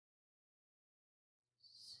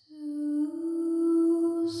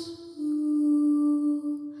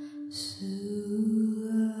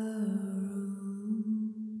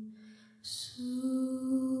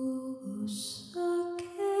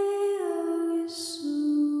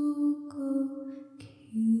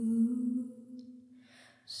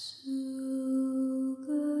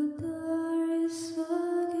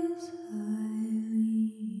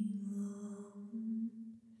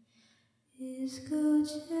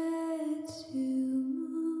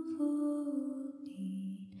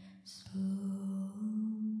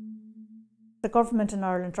The government in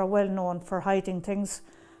Ireland are well known for hiding things,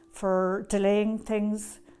 for delaying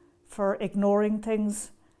things, for ignoring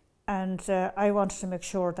things, and I wanted to make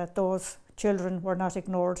sure that those children were not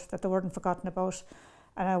ignored, that they weren't forgotten about,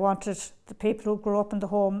 and I wanted the people who grew up in the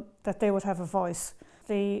home that they would have a voice.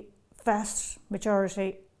 The vast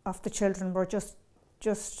majority of the children were just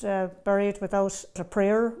buried without a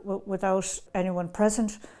prayer, without anyone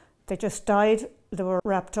present. They just died, they were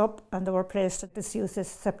wrapped up and they were placed at this disused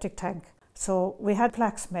septic tank. So we had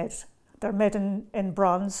plaques made. They're made in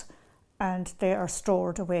bronze and they are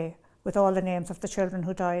stored away with all the names of the children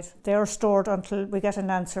who died. They are stored until we get an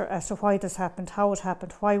answer as to why this happened, how it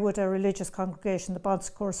happened, why would a religious congregation, the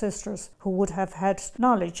Bonsecourt Sisters, who would have had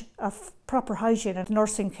knowledge of proper hygiene and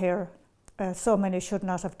nursing care, so many should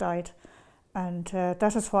not have died. And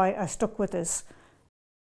that is why I stuck with this.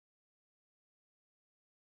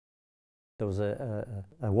 There was a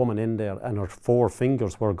woman in there and her 4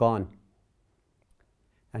 fingers were gone.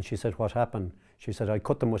 And she said, what happened? She said, I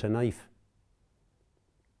cut them with a knife.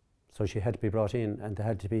 So she had to be brought in and they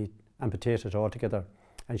had to be amputated altogether.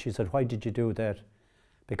 And she said, why did you do that?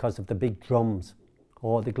 Because of the big drums.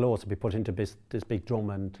 All the clothes would be put into this big drum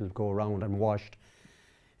and it'll go around and washed.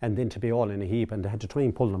 And then to be all in a heap and they had to try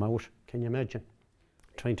and pull them out. Can you imagine?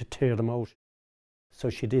 Trying to tear them out. So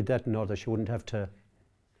she did that in order she wouldn't have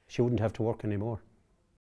to work anymore.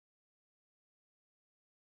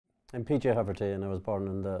 I'm PJ Haverty and I was born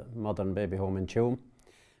in the modern baby home in Tuam.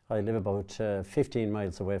 I live about 15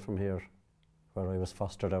 miles away from here where I was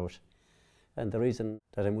fostered out. And the reason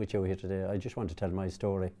that I'm with you here today, I just want to tell my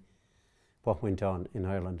story, what went on in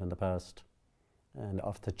Ireland in the past and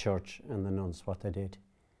of the church and the nuns, what they did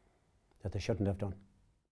that they shouldn't have done.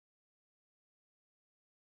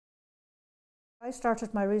 I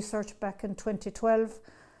started my research back in 2012.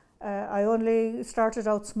 I only started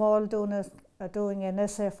out small doing an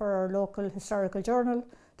essay for our local historical journal,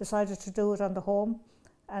 decided to do it on the home,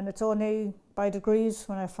 and it's only by degrees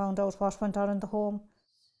when I found out what went on in the home.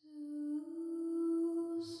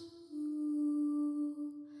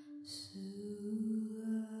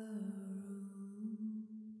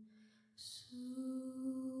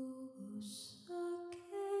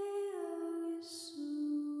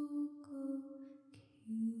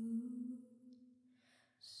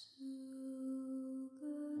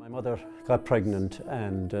 My mother got pregnant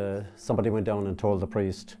and somebody went down and told the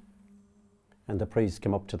priest, and the priest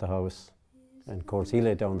came up to the house and of course he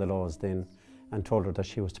laid down the laws then and told her that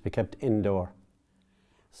she was to be kept indoor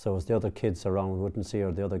so as the other kids around wouldn't see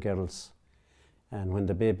her, the other girls. And when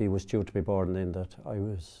the baby was due to be born then that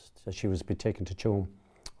she was to be taken to Tuam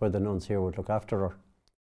where the nuns here would look after her.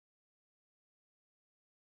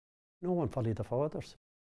 No one followed the fathers.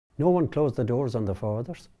 No one closed the doors on the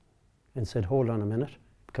fathers and said, hold on a minute,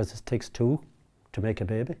 because it takes 2 to make a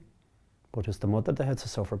baby. But it's the mother that had to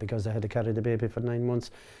suffer because they had to carry the baby for 9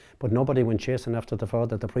 months. But nobody went chasing after the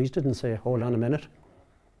father. The priest didn't say, hold on a minute.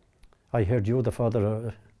 I heard you're the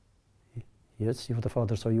father. Yes, you're the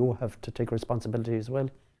father, so you have to take responsibility as well.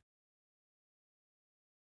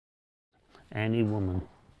 Any woman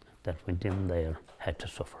that went in there had to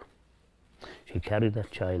suffer. She carried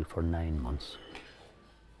that child for 9 months.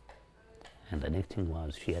 And the next thing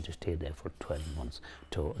was she had to stay there for 12 months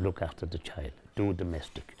to look after the child, do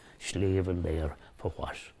domestic, slaving there for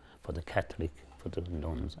what? For the Catholic, for the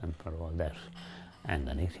nuns and for all that. And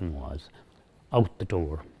the next thing was out the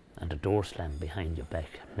door and the door slammed behind your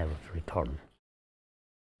back, never to return.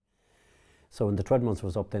 So when the 12 months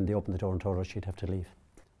was up then they opened the door and told her she'd have to leave.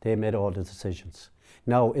 They made all the decisions.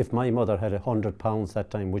 Now if my mother had £100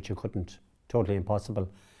 that time, which you couldn't, totally impossible,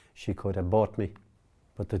 she could have bought me.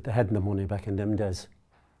 But they hadn't the money back in them days.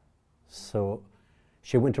 So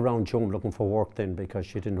she went around Tuam looking for work then because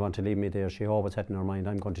she didn't want to leave me there. She always had in her mind,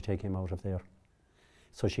 I'm going to take him out of there.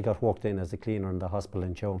 So she got work then as a cleaner in the hospital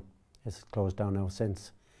in Tuam. It's closed down now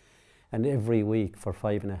since. And every week for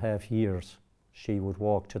 5.5 years, she would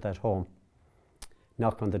walk to that home,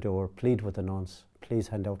 knock on the door, plead with the nuns, please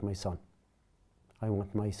hand out my son. I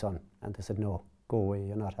want my son. And they said, no, go away,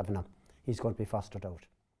 you're not having him. He's going to be fostered out.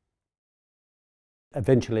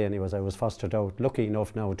 Eventually, anyways, I was fostered out, lucky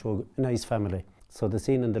enough now to a nice family. So they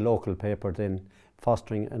seen in the local paper then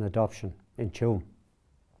fostering an adoption in Tuam.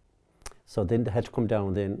 So then they had to come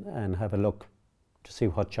down then and have a look to see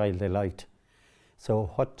what child they liked.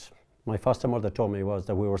 So what my foster mother told me was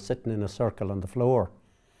that we were sitting in a circle on the floor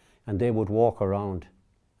and they would walk around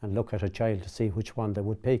and look at a child to see which one they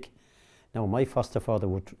would pick. Now my foster father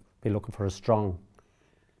would be looking for a strong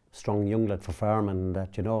young lad for farming and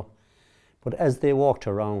that, you know. But as they walked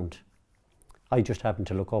around, I just happened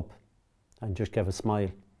to look up and just gave a smile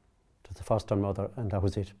to the foster mother, and that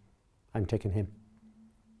was it. I'm taking him.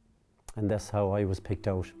 And that's how I was picked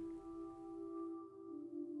out.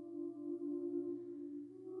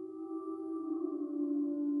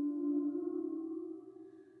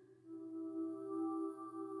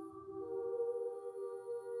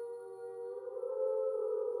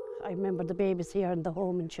 I remember the babies here in the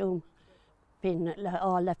home in Tuam being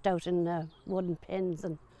all left out in wooden pens,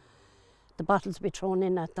 and the bottles be thrown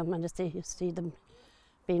in at them, and you see them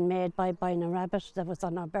being made by buying a rabbit that was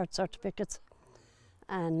on our birth certificates.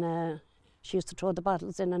 And she used to throw the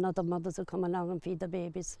bottles in, and other mothers would come along and feed the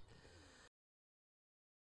babies.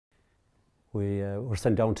 We were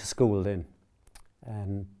sent down to school then,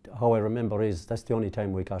 and how I remember is that's the only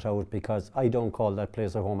time we got out, because I don't call that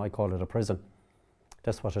place a home, I call it a prison.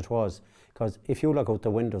 That's what it was, because if you look out the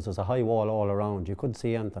windows, there's a high wall all around, you couldn't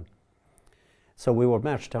see anything. So we were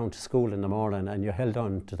marched down to school in the morning, and you held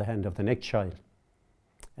on to the hand of the next child,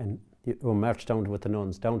 and you were marched down with the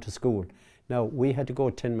nuns down to school. Now, we had to go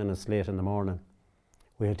 10 minutes late in the morning.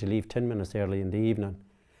 We had to leave 10 minutes early in the evening,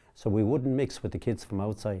 so we wouldn't mix with the kids from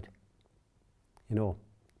outside. You know,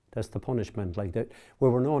 that's the punishment. Like that, we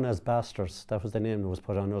were known as bastards. That was the name that was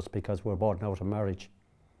put on us because we were born out of marriage.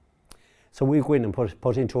 So we go in and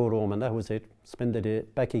put into a room, and that was it. Spend the day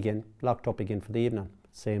back again, locked up again for the evening.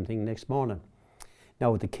 Same thing next morning.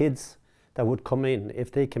 Now the kids that would come in, if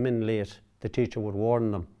they come in late, the teacher would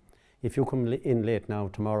warn them. If you come in late now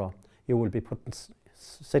tomorrow, you will be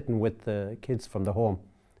sitting with the kids from the home,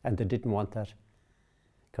 and they didn't want that,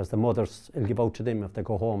 because the mothers will give out to them if they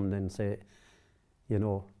go home and then say, you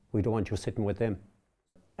know, we don't want you sitting with them.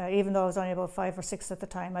 Even though I was only about 5 or 6 at the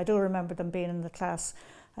time, I do remember them being in the class,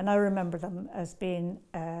 and I remember them as being,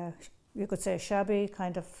 you could say, shabby,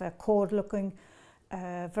 kind of cold looking,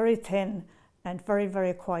 very thin and very,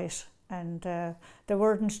 very quiet. And they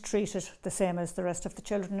weren't treated the same as the rest of the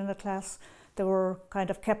children in the class. They were kind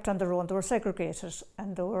of kept on their own. They were segregated,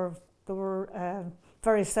 and they were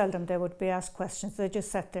very seldom they would be asked questions. They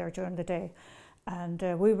just sat there during the day. And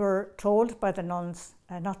we were told by the nuns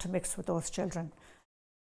not to mix with those children.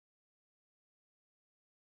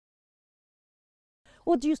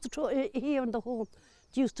 Oh, they used to throw, here in the home,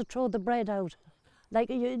 they used to throw the bread out. Like,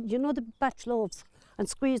 you know the batch loaves, and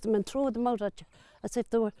squeeze them and throw them out at you, as if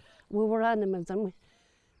we were animals, and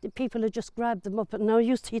the people had just grabbed them up, and now I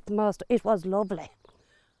used to eat them all. It was lovely.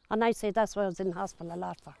 And I say that's why I was in hospital a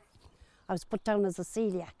lot for. I was put down as a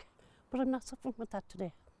celiac, but I'm not suffering with that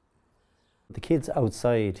today. The kids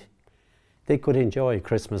outside, they could enjoy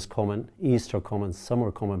Christmas coming, Easter coming,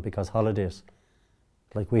 summer coming, because holidays,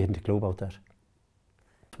 like we hadn't a clue about that.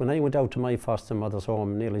 When I went out to my foster mother's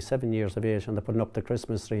home, nearly 7 years of age, and they're putting up the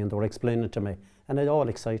Christmas tree, and they were explaining it to me, and I was all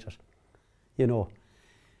excited. You know,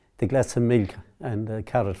 the glass of milk and the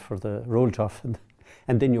carrot for the roll toff,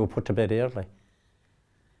 and then you were put to bed early.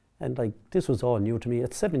 And like, this was all new to me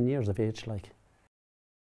at 7 years of age, like.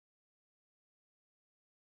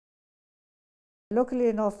 Luckily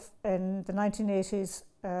enough, in the 1980s,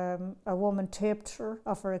 a woman taped her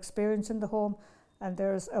of her experience in the home, and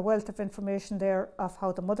there's a wealth of information there of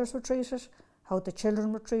how the mothers were treated, how the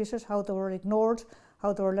children were treated, how they were ignored,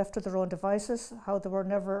 how they were left to their own devices, how they were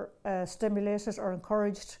never stimulated or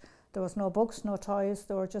encouraged. There was no books, no toys.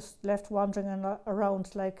 They were just left wandering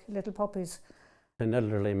around like little puppies. An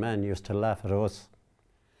elderly man used to laugh at us,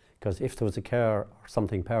 because if there was a car or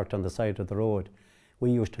something parked on the side of the road,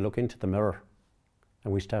 we used to look into the mirror,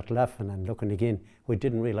 and we started laughing and looking again. We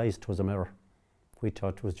didn't realise it was a mirror. We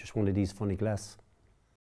thought it was just one of these funny glass.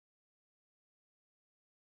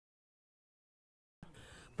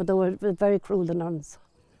 But they were very cruel, the nuns.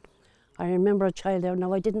 I remember a child there,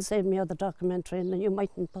 now I didn't save me other documentary, and you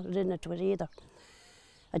mightn't put it in it either.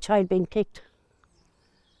 A child being kicked.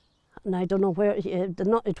 And I don't know where,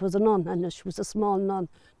 it was a nun, and she was a small nun.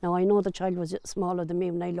 Now I know the child was smaller than me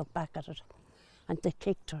when I look back at it. And they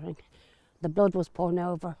kicked her, and the blood was pouring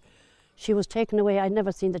over. She was taken away. I'd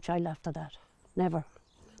never seen the child after that, never.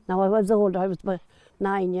 Now I was old, I was about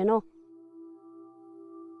 9, you know.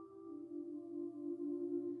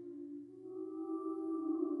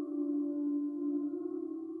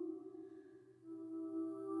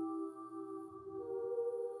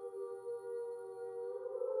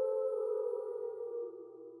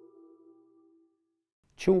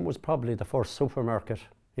 Tuam was probably the first supermarket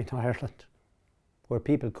in Ireland where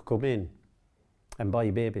people could come in and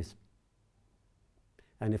buy babies.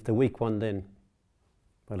 And if the weak one then,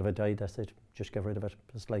 well, if it died, that's it, just get rid of it.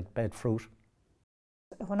 It's like bad fruit.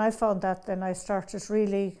 When I found that, then I started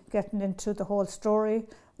really getting into the whole story,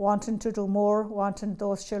 wanting to do more, wanting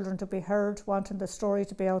those children to be heard, wanting the story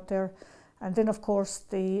to be out there. And then, of course,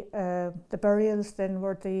 the burials then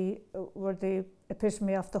were the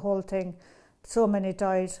epitome of the whole thing. So many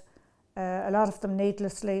died, a lot of them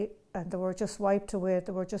needlessly, and they were just wiped away.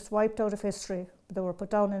 They were just wiped out of history. They were put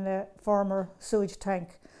down in a former sewage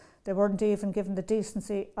tank. They weren't even given the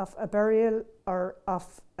decency of a burial or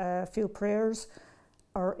of a few prayers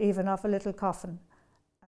or even of a little coffin.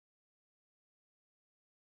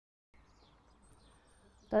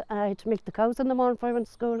 I had to milk the cows in the morning before I went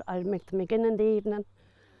to school. I'd milk them again in the evening.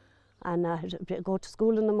 And I had to go to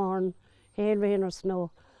school in the morning, hail, rain or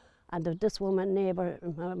snow. And this woman, neighbour,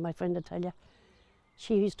 my friend will tell you,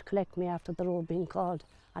 she used to collect me after the road being called,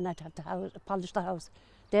 and I'd have to polish the house.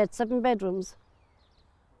 They had 7 bedrooms.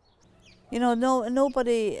 You know,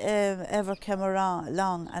 nobody ever came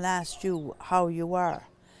along and asked you how you were.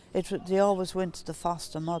 They always went to the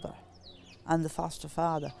foster mother and the foster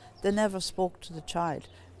father. They never spoke to the child.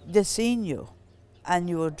 They seen you, and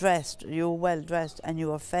you were dressed, you were well dressed, and you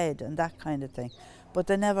were fed and that kind of thing. But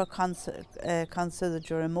they never considered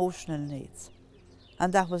your emotional needs,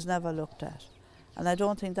 and that was never looked at. And I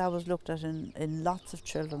don't think that was looked at in lots of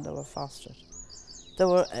children that were fostered. They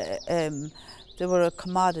were a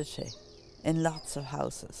commodity in lots of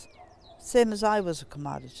houses, same as I was a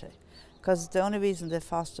commodity, because the only reason they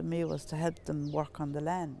fostered me was to help them work on the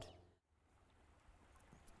land.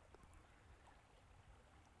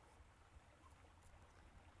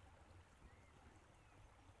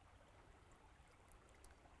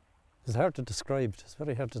 It's hard to describe. It's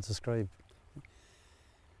very hard to describe.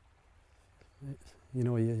 You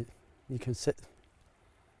know, you can say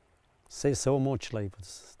so much, like, but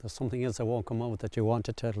there's something else that won't come out that you want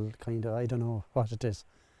to tell, kind of. I don't know what it is.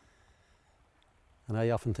 And I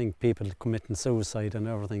often think people committing suicide and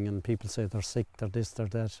everything, and people say they're sick, they're this, they're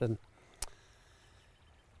that, and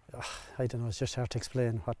I don't know, it's just hard to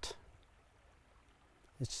explain what.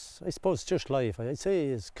 I suppose, just life. I'd say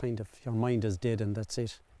it's kind of, your mind is dead and that's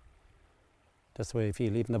it. That's the way I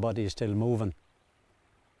feel, even the body is still moving.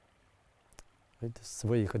 That's the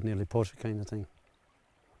way you could nearly put it, kind of thing.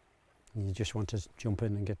 And you just want to jump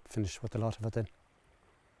in and get finished with a lot of it then.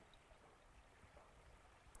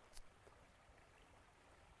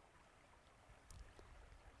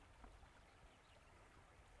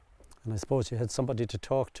 And I suppose you had somebody to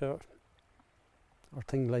talk to, or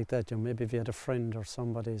thing like that. You know, maybe if you had a friend or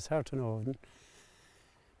somebody, it's hard to know.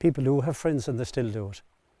 People who have friends and they still do it.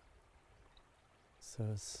 So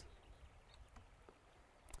it's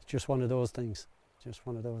just one of those things. Just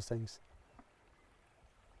one of those things.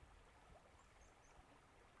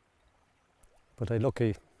 But I'm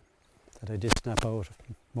lucky that I did snap out.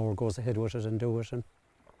 More goes ahead with it and do it.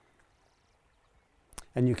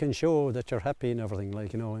 And you can show that you're happy and everything,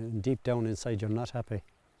 like, you know, and deep down inside you're not happy.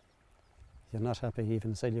 You're not happy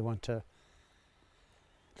even until you want to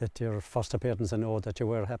let your foster parents know that you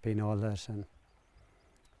were happy and all that.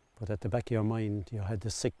 But at the back of your mind you had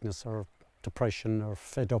this sickness or depression or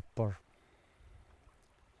fed up, or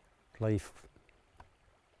life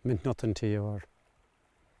meant nothing to you, or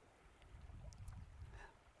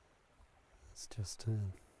it's just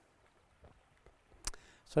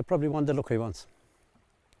so I probably one of the lucky ones,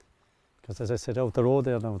 because as I said, out the road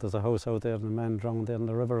there now there's a house out there and a man drowned there in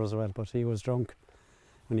the river as well, but he was drunk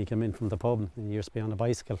when he came in from the pub, and he used to be on a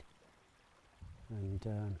bicycle, and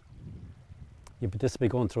this will be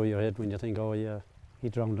going through your head when you think, oh yeah, he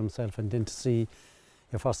drowned himself, and then to see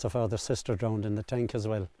your foster father's sister drowned in the tank as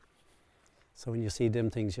well. So when you see them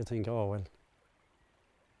things you think, oh well,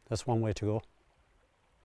 that's one way to go.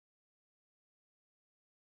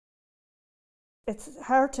 It's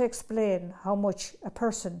hard to explain how much a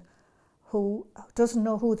person who doesn't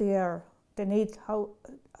know who they are, they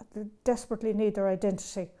desperately need their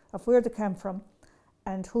identity of where they came from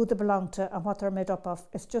and who they belong to and what they're made up of.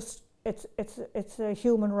 It's just, it's a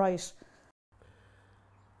human right.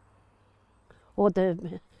 Oh, they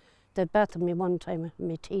battered me one time with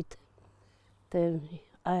my teeth.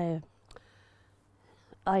 What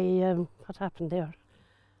happened there?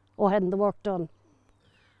 Oh, I hadn't the work done,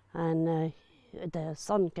 and the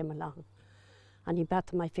son came along, and he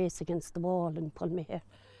battered my face against the wall and pulled my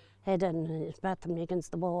head in, and he battered me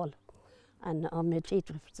against the wall, and my teeth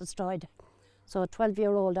were destroyed. So at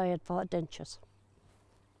 12-year-old I had 4 dentures.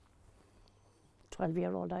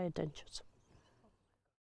 12-year-old I had dentures.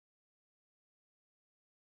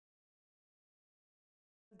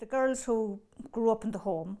 The girls who grew up in the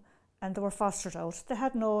home and they were fostered out, they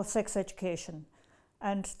had no sex education,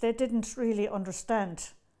 and they didn't really understand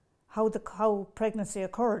how pregnancy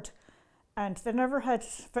occurred, and they never had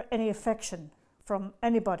any affection from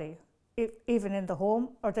anybody, even in the home,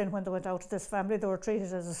 or then when they went out to this family they were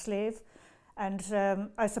treated as a slave,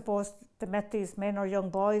 And I suppose they met these men or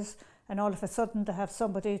young boys, and all of a sudden they have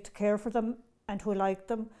somebody to care for them and who like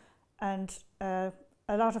them. And a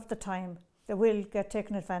lot of the time they will get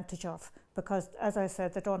taken advantage of, because, as I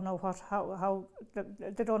said, they don't know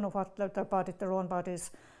they don't know what their own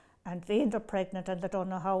bodies, and they end up pregnant and they don't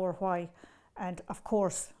know how or why. And of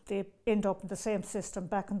course they end up in the same system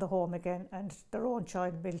back in the home again, and their own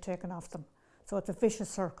child will be taken off them. So it's a vicious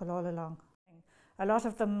circle all along. A lot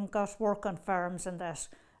of them got work on farms and that,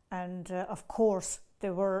 and of course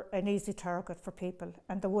they were an easy target for people,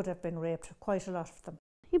 and they would have been raped, quite a lot of them.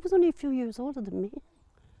 He was only a few years older than me.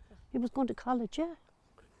 He was going to college, yeah.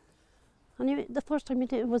 And the first time he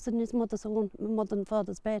did it was in his mother and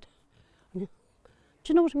father's bed. And do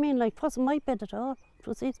you know what I mean? Like, it wasn't my bed at all. It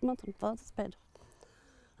was his mother and father's bed.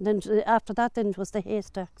 And then after that, then it was the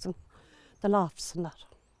haystacks and the lofts and that.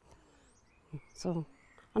 So,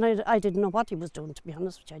 and I didn't know what he was doing, to be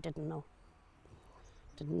honest with you. I didn't know.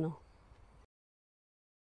 Didn't know.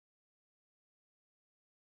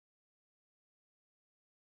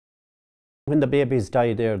 When the babies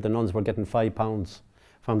died there, the nuns were getting £5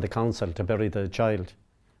 from the council to bury the child.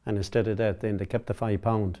 And instead of that, then they kept the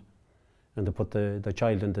 £5 and they put the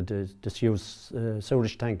child in the disused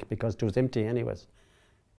sewage tank, because it was empty anyways.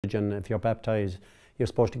 And if you're baptised, you're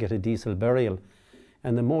supposed to get a decent burial.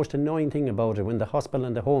 And the most annoying thing about it, when the hospital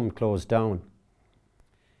and the home closed down,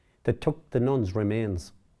 they took the nuns'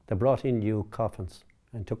 remains. They brought in new coffins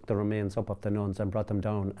and took the remains up of the nuns and brought them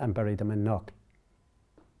down and buried them in Knock.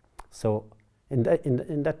 So in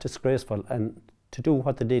that disgraceful, and to do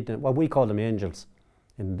what they did, what we call them angels,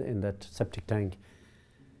 in that septic tank,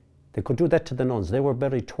 they could do that to the nuns. They were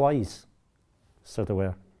buried twice, so they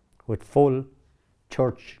were, with full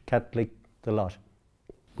church, Catholic, the lot.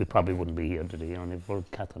 We probably wouldn't be here today only for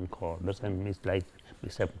Kath and Corliss and Miss, like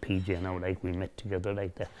myself and PJ now, like we met together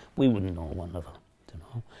like that. We wouldn't know one another, you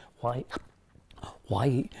know.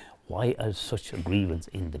 Why is such a grievance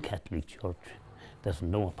in the Catholic Church? There's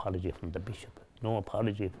no apology from the bishop, no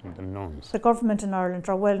apology from the nuns. The government in Ireland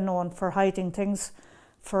are well known for hiding things,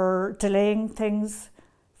 for delaying things,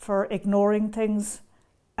 for ignoring things,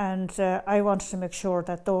 and I wanted to make sure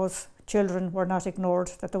that those children were not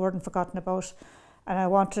ignored, that they weren't forgotten about, and I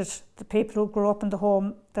wanted the people who grew up in the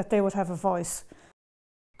home, that they would have a voice.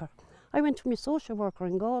 I went to my social worker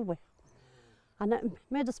in Galway, and I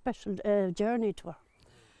made a special journey to her.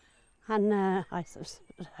 And I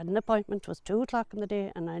had an appointment. It was 2 o'clock in the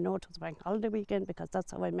day, and I know it was a bank holiday weekend because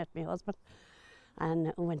that's how I met my husband. And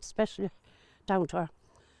I went specially down to her.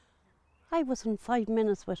 I was in 5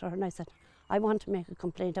 minutes with her, and I said, I want to make a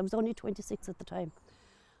complaint. I was only 26 at the time.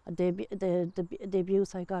 The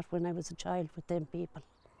abuse I got when I was a child with them people.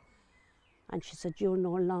 And she said, you're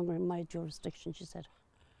no longer in my jurisdiction, she said.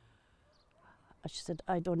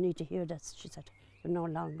 I don't need to hear this, she said. You're no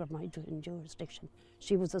longer my jurisdiction.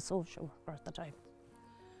 She was a social worker at the time.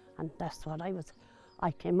 And that's what I was.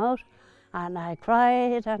 I came out and I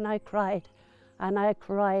cried and I cried and I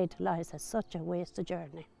cried till I said, such a wasted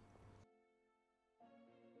journey.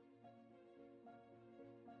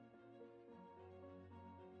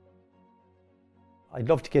 I'd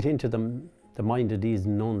love to get into the mind of these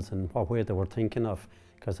nuns and what way they were thinking of,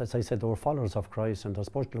 because as I said, they were followers of Christ and they're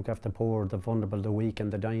supposed to look after the poor, the vulnerable, the weak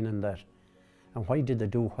and the dying and that. And why did they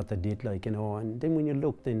do what they did, like, you know? And then when you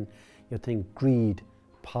look, then you think greed,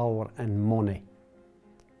 power and money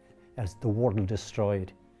as the world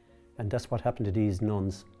destroyed. And that's what happened to these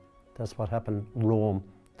nuns. That's what happened, Rome,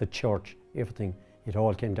 the church, everything. It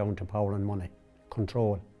all came down to power and money,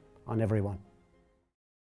 control on everyone.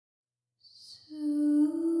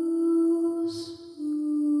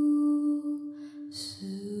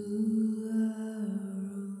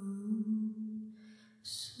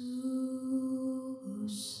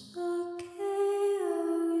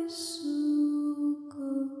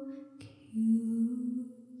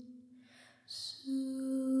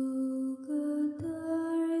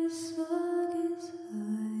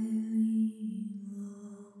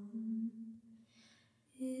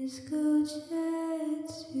 Go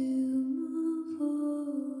to